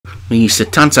The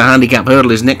Setanta Handicap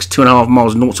hurdle is next, 2.5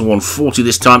 miles, 0 to 140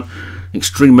 this time.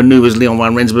 Extreme Manoeuvres, Leon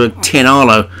van Rensburg, 10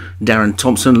 Arlo, Darren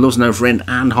Thompson, Loves No Friend,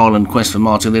 and Highland Quest for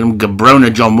Martin Linham,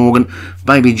 Gabrona, John Morgan,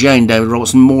 Baby Jane, David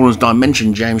Robertson, Moreland's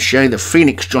Dimension, James Shea, The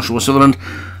Phoenix, Joshua Sutherland,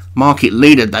 Market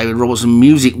Leader, David Robertson,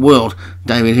 Music World,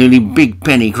 David Hooley, Big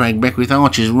Penny, Craig Beckwith,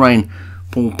 Archer's Reign,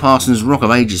 Paul Parsons, Rock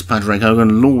of Ages, Patrick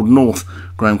Hogan, Lord North,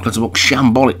 Graham Clutterbuck,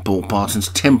 Shambolic, Paul Parsons,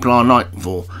 Templar Knight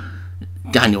for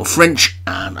Daniel French,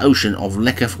 and Ocean of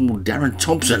Lecker for Darren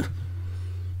Thompson.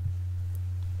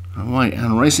 Alright,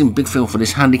 and racing, big field for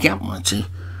this handicap. My two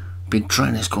big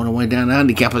trainers going away down the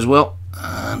handicap as well.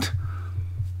 And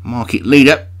Market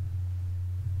Leader.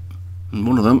 And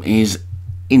one of them is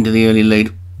into the early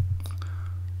lead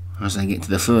as they get to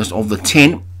the first of the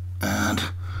 10. And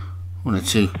one or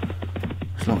two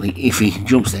slightly iffy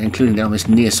jumps there, including down this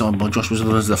near side by Joshua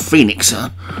Sutherland as the Phoenix.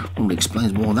 Probably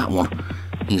explains why that one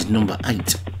is number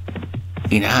 8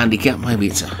 in a handicap. Maybe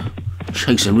it's a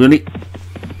chaser really.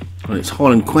 Well, it's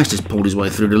Highland Quest has pulled his way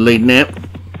through the lead now.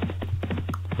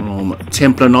 From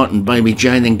Templar Knight and Baby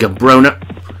Jane, then Gabrona.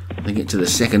 They get to the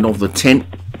second of the 10.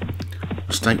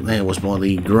 Mistake there was by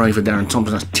the grey for Darren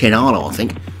Thompson. That's 10 Arlo, I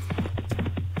think.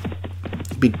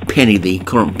 Big Penny, the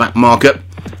current back marker.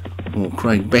 Or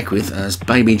Craig Beckwith as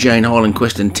Baby Jane, Highland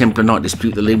Quest and Templar Knight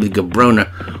dispute the lead with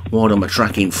Gabrona wide on the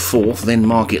track in 4th. Then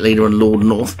Market Leader and Lord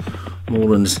North.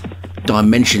 Moreland's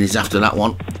Dimension is after that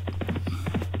one.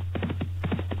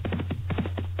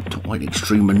 Top weight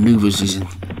Extreme Manoeuvres is in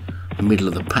the middle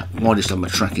of the pack. Widest on the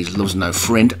track is Loves No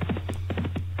Friend.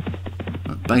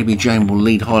 Baby Jane will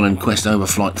lead Highland Quest over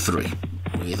flight 3.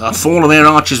 With a fall of their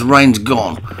Archer's Reign's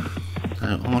gone.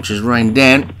 So Archer's Reign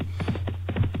down.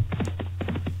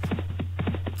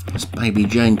 As Baby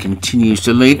Jane continues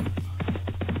to lead.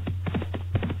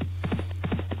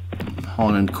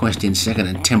 Highland Quest in second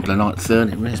and Templar Knight third.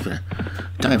 It has been a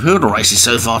day of hurdle races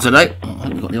so far today. I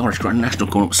think we've got the Irish Grand National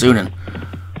coming up soon, and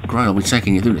Gray will be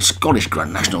taking you through the Scottish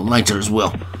Grand National later as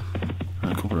well.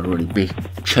 A couple of really big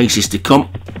chases to come.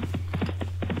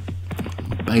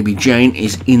 Baby Jane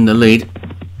is in the lead,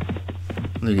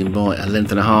 leading by a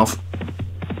length and a half.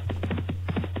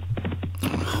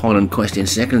 Highland Quest in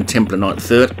second, Templar Knight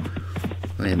third.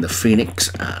 Then the Phoenix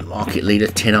and Market Leader,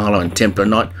 10 Arlo and Templar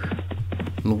Knight.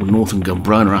 Lord North and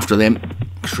Gabrona after them.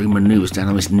 Extreme Manoeuvres down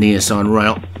on this near side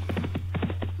rail.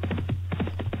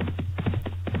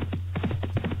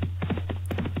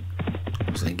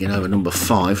 As they get over number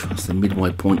 5, that's the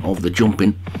midway point of the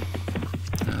jumping.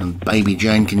 And Baby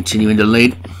Jane continuing to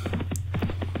lead.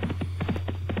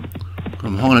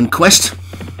 From Highland Quest.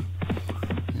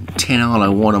 And 10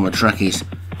 Arlo wide on the track is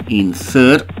in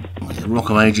third. With the Rock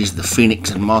of Ages, the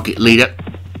Phoenix and Market Leader.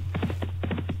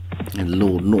 And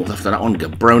Lord North after that one,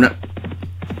 Gabrona.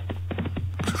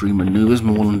 Extreme Manoeuvres,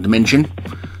 Moreland Dimension.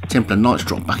 Templar Knight's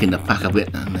dropped back in the pack a bit,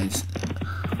 and it's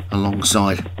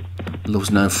alongside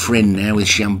Loves No Friend now with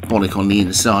Shambolic on the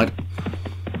inside.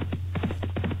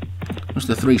 Just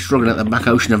the 3 struggling at the back,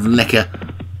 Ocean of Lecker,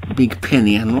 Big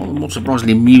Penny, and not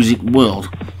surprisingly Music World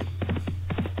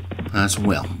as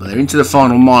well. But they're into the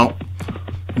final mile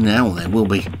now. They will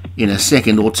be in a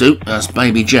second or two as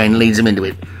Baby Jane leads them into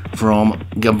it. From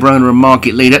Gabrona and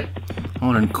Market Leader.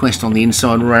 Highland Quest on the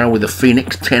inside rail with the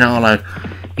Phoenix. 10 Arlo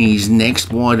is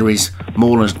next. Wider is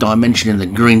Moreland's Dimension in the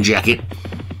green jacket.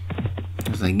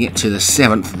 As they get to the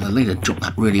 7th, the leader jumped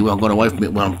that really well, got away from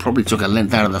it well, and probably took a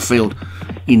length out of the field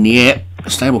in the air.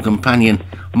 Stable companion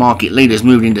Market Leader's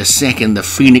moved into second. The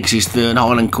Phoenix is third.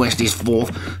 Highland Quest is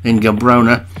 4th. Then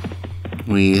Gabrona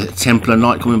with Templar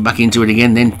Knight coming back into it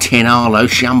again. Then 10 Arlo,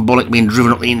 Shambolic being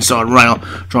driven up the inside rail,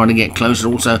 trying to get closer.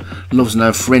 Also Loves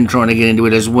No Friend trying to get into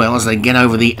it as well as they get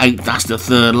over the 8th. That's the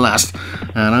third last.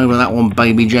 And over that one,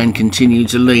 Baby Jane continued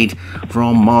to lead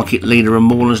from Market Leader and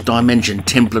Moreland's Dimension,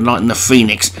 Templar Knight and the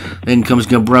Phoenix. Then comes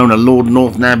Gabrona. Lord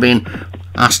North now being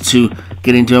asked to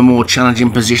get into a more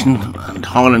challenging position, and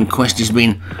Highland Quest has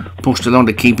been pushed along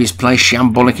to keep his place.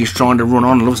 Shambolic is trying to run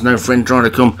on. Loves No Friend trying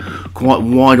to come quite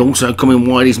wide. Also coming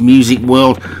wide is Music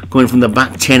World. Going from the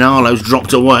back, 10 Arlo's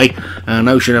dropped away. And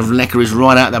Ocean of Lecker is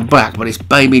right out the back. But it's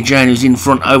Baby Jane who's in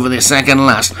front over the second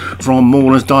last. From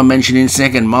Moreland's Dimension in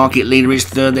second. Market Leader is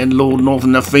third. Then Lord North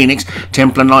and the Phoenix.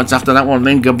 Templar Knights after that one.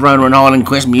 Then Gabrona and Highland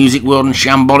Quest. Music World and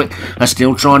Shambolic are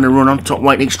still trying to run on. Top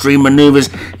weight Extreme Manoeuvres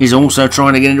is also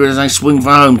trying to get into it as they swing for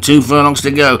home. 2 furlongs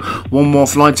to go. One more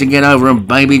flight to get over. And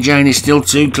Baby Jane Jane is still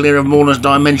 2 clear of Mourner's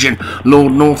Dimension.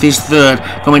 Lord North is 3rd,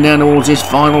 coming down towards his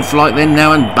final flight then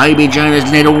now, and Baby Jane has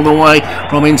led all the way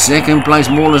from in 2nd place.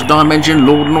 Mourner's Dimension,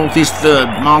 Lord North is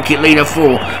 3rd, Market Leader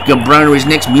 4, Gabrona is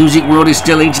next, Music World is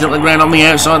still eating up the ground on the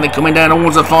outside. They're coming down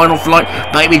towards the final flight.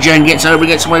 Baby Jane gets over,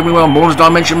 gets away very well. Mourner's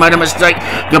Dimension made a mistake.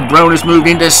 Gabrona's moved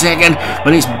into 2nd,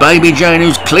 but it's Baby Jane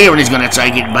who's clear and is going to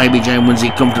take it. Baby Jane wins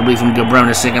it comfortably from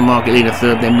Gabrona 2nd, Market Leader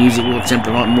 3rd, then Music World,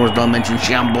 Temple Mourner's Dimension,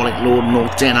 Shambolic, Lord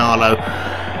North, 10 Arlo,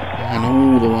 and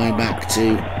all the way back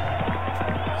to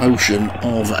Ocean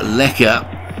of Lecker.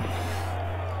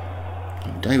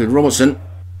 David Robertson,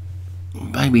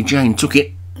 Baby Jane took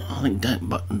it. I think David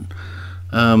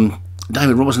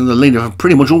Robertson, the leader of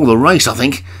pretty much all the race. I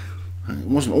think it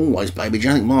wasn't always Baby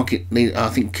Jane. I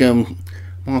think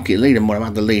Market Leader might have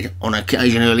had the lead on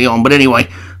occasion early on. But anyway,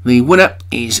 the winner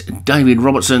is David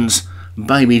Robertson's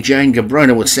Baby Jane.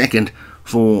 Gabrona was 2nd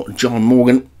for John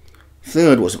Morgan.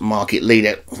 3rd was Market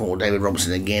Leader for David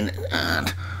Robertson again,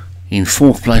 and in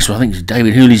 4th place, I think it's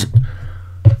David Hooley's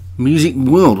Music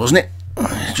World, wasn't it?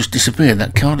 It just disappeared,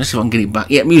 that card. Let's see if I can get it back.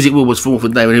 Yeah, Music World was 4th for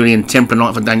David Hooley, and Temper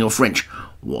Night for Daniel French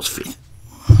was 5th.